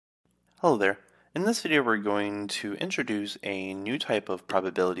Hello there. In this video we're going to introduce a new type of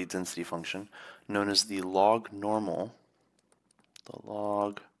probability density function known as the LogNormal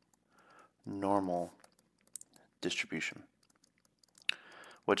distribution,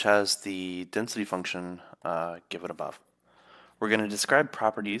 which has the density function given above. We're going to describe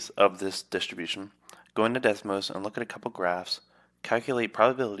properties of this distribution, go into Desmos and look at a couple graphs, calculate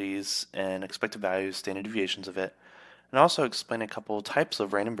probabilities and expected values, standard deviations of it, and also explain a couple types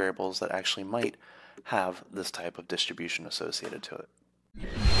of random variables that actually might have this type of distribution associated to it.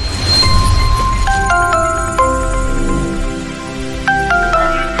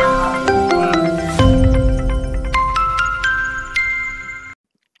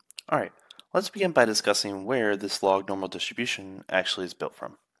 Alright, let's begin by discussing where this log-normal distribution actually is built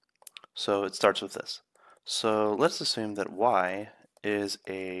from. So it starts with this. So let's assume that y is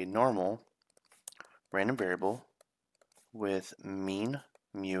a normal random variable with mean,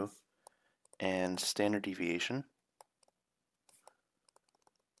 mu, and standard deviation,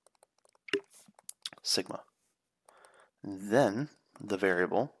 sigma. Then the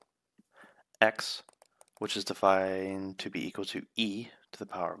variable x, which is defined to be equal to e to the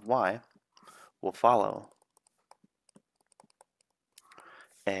power of y, will follow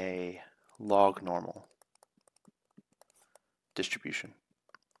a log-normal distribution.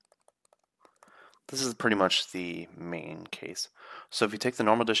 This is pretty much the main case. So if you take the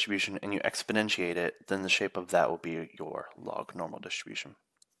normal distribution and you exponentiate it, then the shape of that will be your log-normal distribution.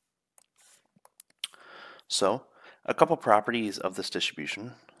 So a couple properties of this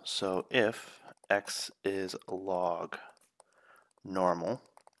distribution. So if x is log normal,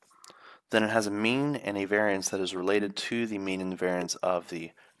 then it has a mean and a variance that is related to the mean and variance of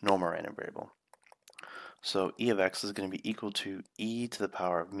the normal random variable. So e of x is going to be equal to e to the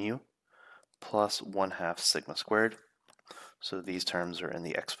power of mu plus 1/2 sigma squared. So these terms are in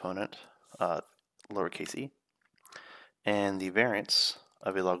the exponent, lowercase e. And the variance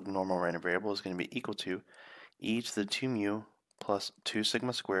of a log-normal random variable is going to be equal to e to the 2 mu plus 2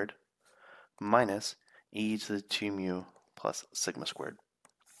 sigma squared minus e to the 2 mu plus sigma squared.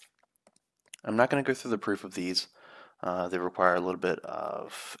 I'm not going to go through the proof of these. They require a little bit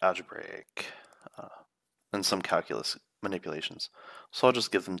of algebraic and some calculus manipulations. So I'll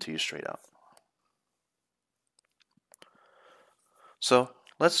just give them to you straight out. So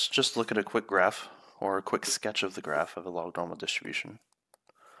let's just look at a quick graph or a quick sketch of the graph of a log-normal distribution.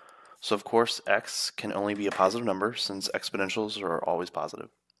 So of course x can only be a positive number since exponentials are always positive.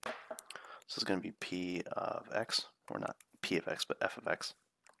 So it's going to be p of x, or not p of x, but f of x.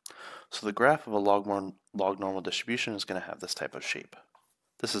 So the graph of a log-normal distribution is going to have this type of shape.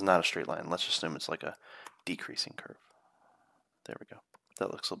 This is not a straight line. Let's assume it's like a decreasing curve. There we go.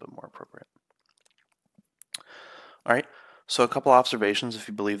 That looks a little bit more appropriate. All right, so a couple observations if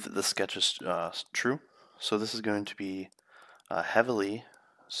you believe that this sketch is true. So this is going to be heavily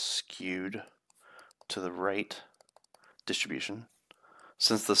skewed to the right distribution.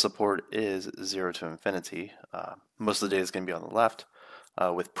 Since the support is 0 to infinity, most of the data is going to be on the left,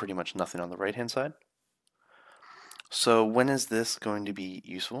 with pretty much nothing on the right-hand side. So when is this going to be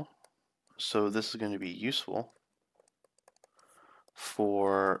useful? So this is going to be useful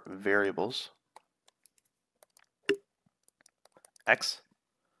for variables x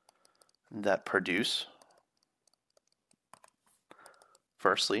that produce,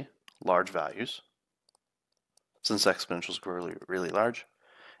 firstly, large values, since exponentials grow really large,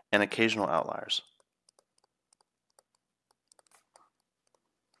 and occasional outliers.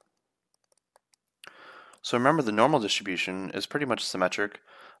 So remember, the normal distribution is pretty much symmetric.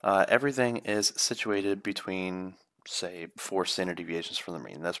 Everything is situated between, say, 4 standard deviations from the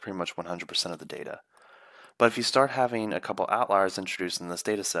mean. That's pretty much 100% of the data. But if you start having a couple outliers introduced in this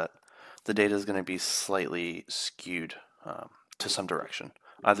data set, the data is going to be slightly skewed to some direction,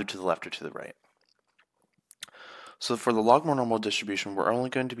 either to the left or to the right. So for the log-normal distribution, we're only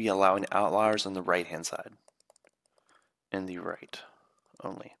going to be allowing outliers on the right-hand side. In the right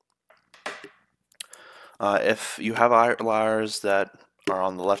only. If you have outliers that are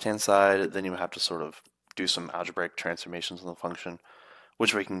on the left-hand side, then you have to sort of do some algebraic transformations on the function,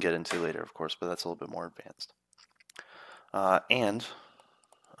 which we can get into later, of course, but that's a little bit more advanced.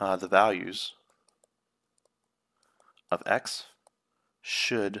 The values of x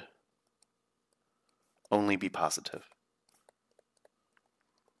should only be positive.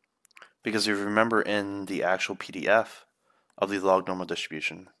 Because if you remember in the actual PDF of the log-normal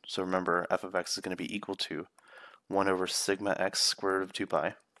distribution, so remember f of x is going to be equal to 1 over sigma x squared root of 2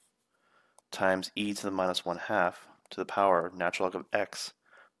 pi times e to the minus 1/2 to the power natural log of x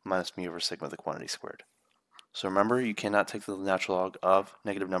minus mu over sigma, the quantity squared. So remember, you cannot take the natural log of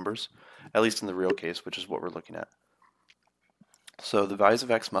negative numbers, at least in the real case, which is what we're looking at. So the values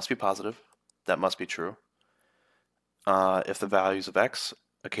of x must be positive. That must be true. If the values of x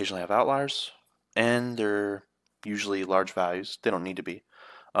occasionally have outliers, and they're usually large values, they don't need to be,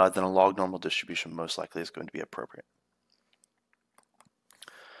 then a log normal distribution most likely is going to be appropriate.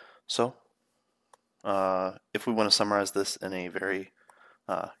 So if we want to summarize this in a very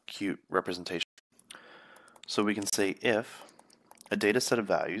cute representation, so we can say if a data set of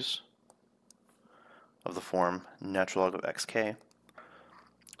values of the form natural log of xk,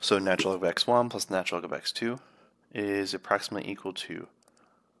 so natural log of x1 plus natural log of x2 is approximately equal to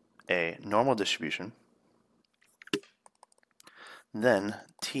a normal distribution, then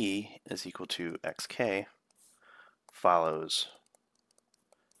t is equal to xk follows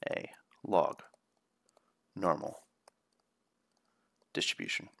a log normal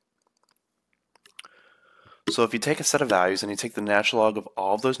distribution. So if you take a set of values and you take the natural log of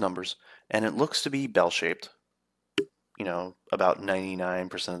all of those numbers and it looks to be bell-shaped, you know, about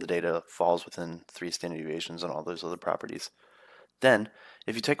 99% of the data falls within 3 standard deviations and all those other properties, then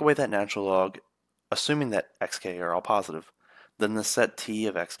if you take away that natural log, assuming that xk are all positive, then the set t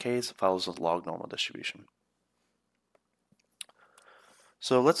of xk's follows a log normal distribution.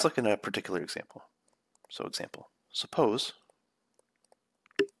 So let's look at a particular example. So suppose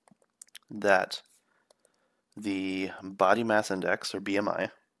that the body mass index, or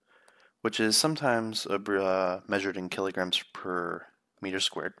BMI, which is sometimes measured in kilograms per meter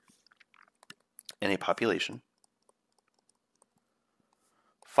squared in a population,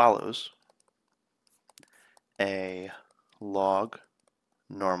 follows a log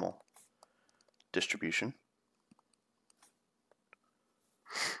normal distribution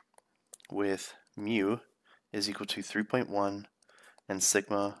with mu is equal to 3.1 and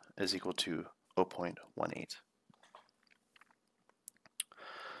sigma is equal to 0.18.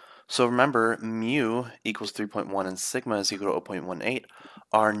 So remember, mu equals 3.1 and sigma is equal to 0.18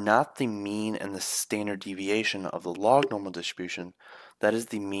 are not the mean and the standard deviation of the log normal distribution. That is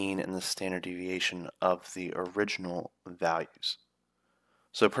the mean and the standard deviation of the original values.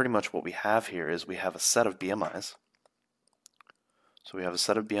 So pretty much what we have here is we have a set of BMIs. So we have a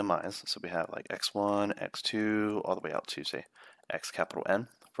set of BMIs. So we have like x1, x2, all the way out to, say, x capital N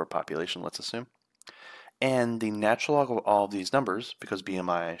for a population, let's assume. And the natural log of all of these numbers, because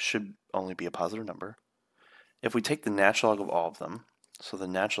BMI should only be a positive number, if we take the natural log of all of them, so the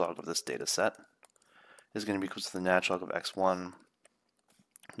natural log of this data set is going to be equal to the natural log of x1,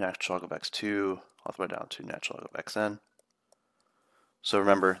 natural log of x2, all the way down to natural log of xn. So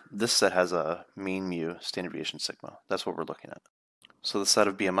remember, this set has a mean mu, standard deviation sigma. That's what we're looking at. So the set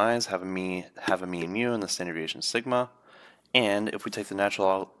of BMIs have a mean mu and the standard deviation sigma. And if we take the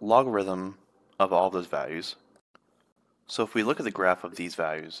natural logarithm of all those values, so if we look at the graph of these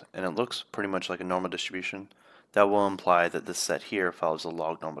values and it looks pretty much like a normal distribution, that will imply that this set here follows a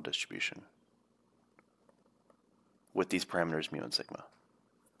log normal distribution with these parameters mu and sigma.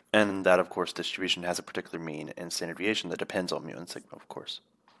 And that, of course, distribution has a particular mean and standard deviation that depends on mu and sigma, of course.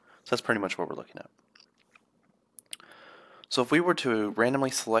 So that's pretty much what we're looking at. So if we were to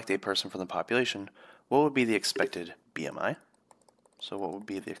randomly select a person from the population, what would be the expected BMI? So what would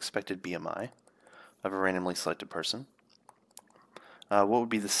be the expected BMI of a randomly selected person? What would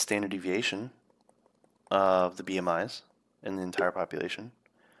be the standard deviation of the BMIs in the entire population?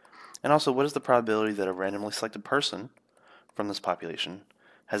 And also, what is the probability that a randomly selected person from this population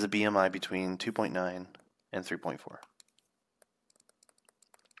has a BMI between 2.9 and 3.4?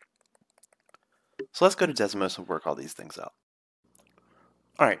 So let's go to Desmos and work all these things out.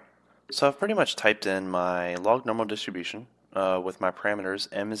 Alright, so I've pretty much typed in my log normal distribution with my parameters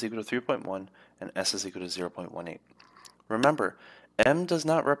m is equal to 3.1 and s is equal to 0.18. Remember, m does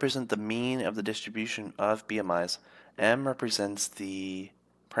not represent the mean of the distribution of BMIs. M represents the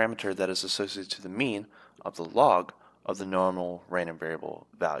parameter that is associated to the mean of the log of the normal random variable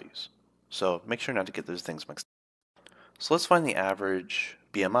values. So make sure not to get those things mixed up. So let's find the average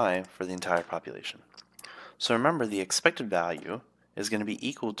BMI for the entire population. So remember, the expected value is going to be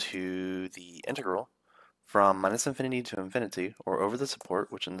equal to the integral from minus infinity to infinity, or over the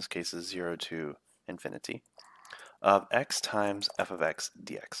support, which in this case is 0 to infinity, of x times f of x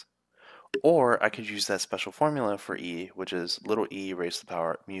dx. Or I could use that special formula for e, which is little e raised to the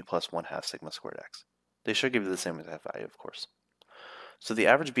power mu plus 1/2 sigma squared x. They should give you the same exact value, of course. So the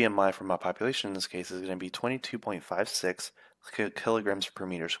average BMI for my population in this case is going to be 22.56 kilograms per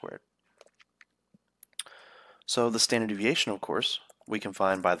meter squared. So the standard deviation, of course, we can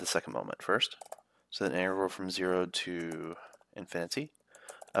find by the second moment first. So the integral from 0 to infinity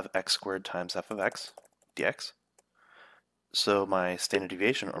of x squared times f of x dx. So my standard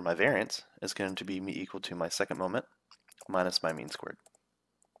deviation, or my variance, is going to be equal to my second moment minus my mean squared.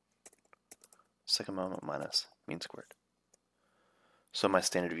 Second moment minus mean squared. So my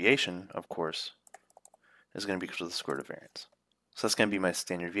standard deviation, of course, is going to be equal to the square root of variance. So that's going to be my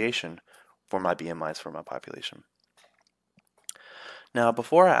standard deviation for my BMIs for my population. Now,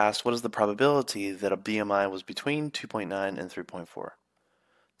 before I asked what is the probability that a BMI was between 2.9 and 3.4.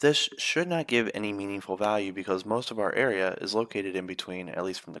 This should not give any meaningful value because most of our area is located in between, at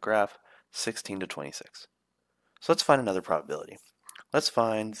least from the graph, 16 to 26. So let's find another probability. Let's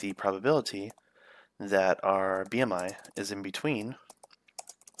find the probability that our BMI is in between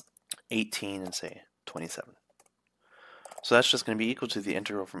 18 and say 27. So that's just going to be equal to the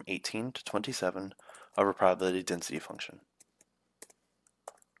integral from 18 to 27 of a probability density function.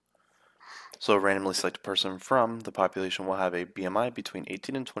 So a randomly selected person from the population will have a BMI between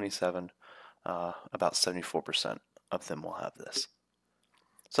 18 and 27. About 74% of them will have this.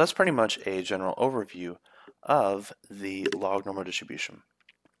 So that's pretty much a general overview of the log normal distribution.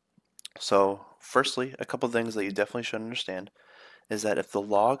 So firstly, a couple things that you definitely should understand is that if the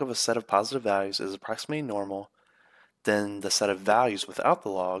log of a set of positive values is approximately normal, then the set of values without the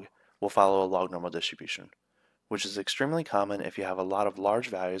log will follow a log normal distribution, which is extremely common if you have a lot of large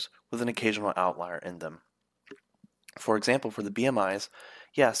values with an occasional outlier in them. For example, for the BMIs,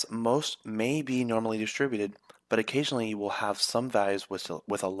 yes, most may be normally distributed, but occasionally you will have some values with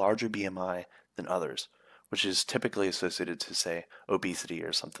a larger BMI than others, which is typically associated to, say, obesity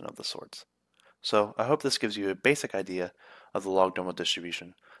or something of the sorts. So I hope this gives you a basic idea of the log normal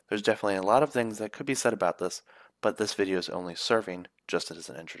distribution. There's definitely a lot of things that could be said about this, but this video is only serving just as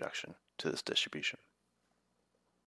an introduction to this distribution.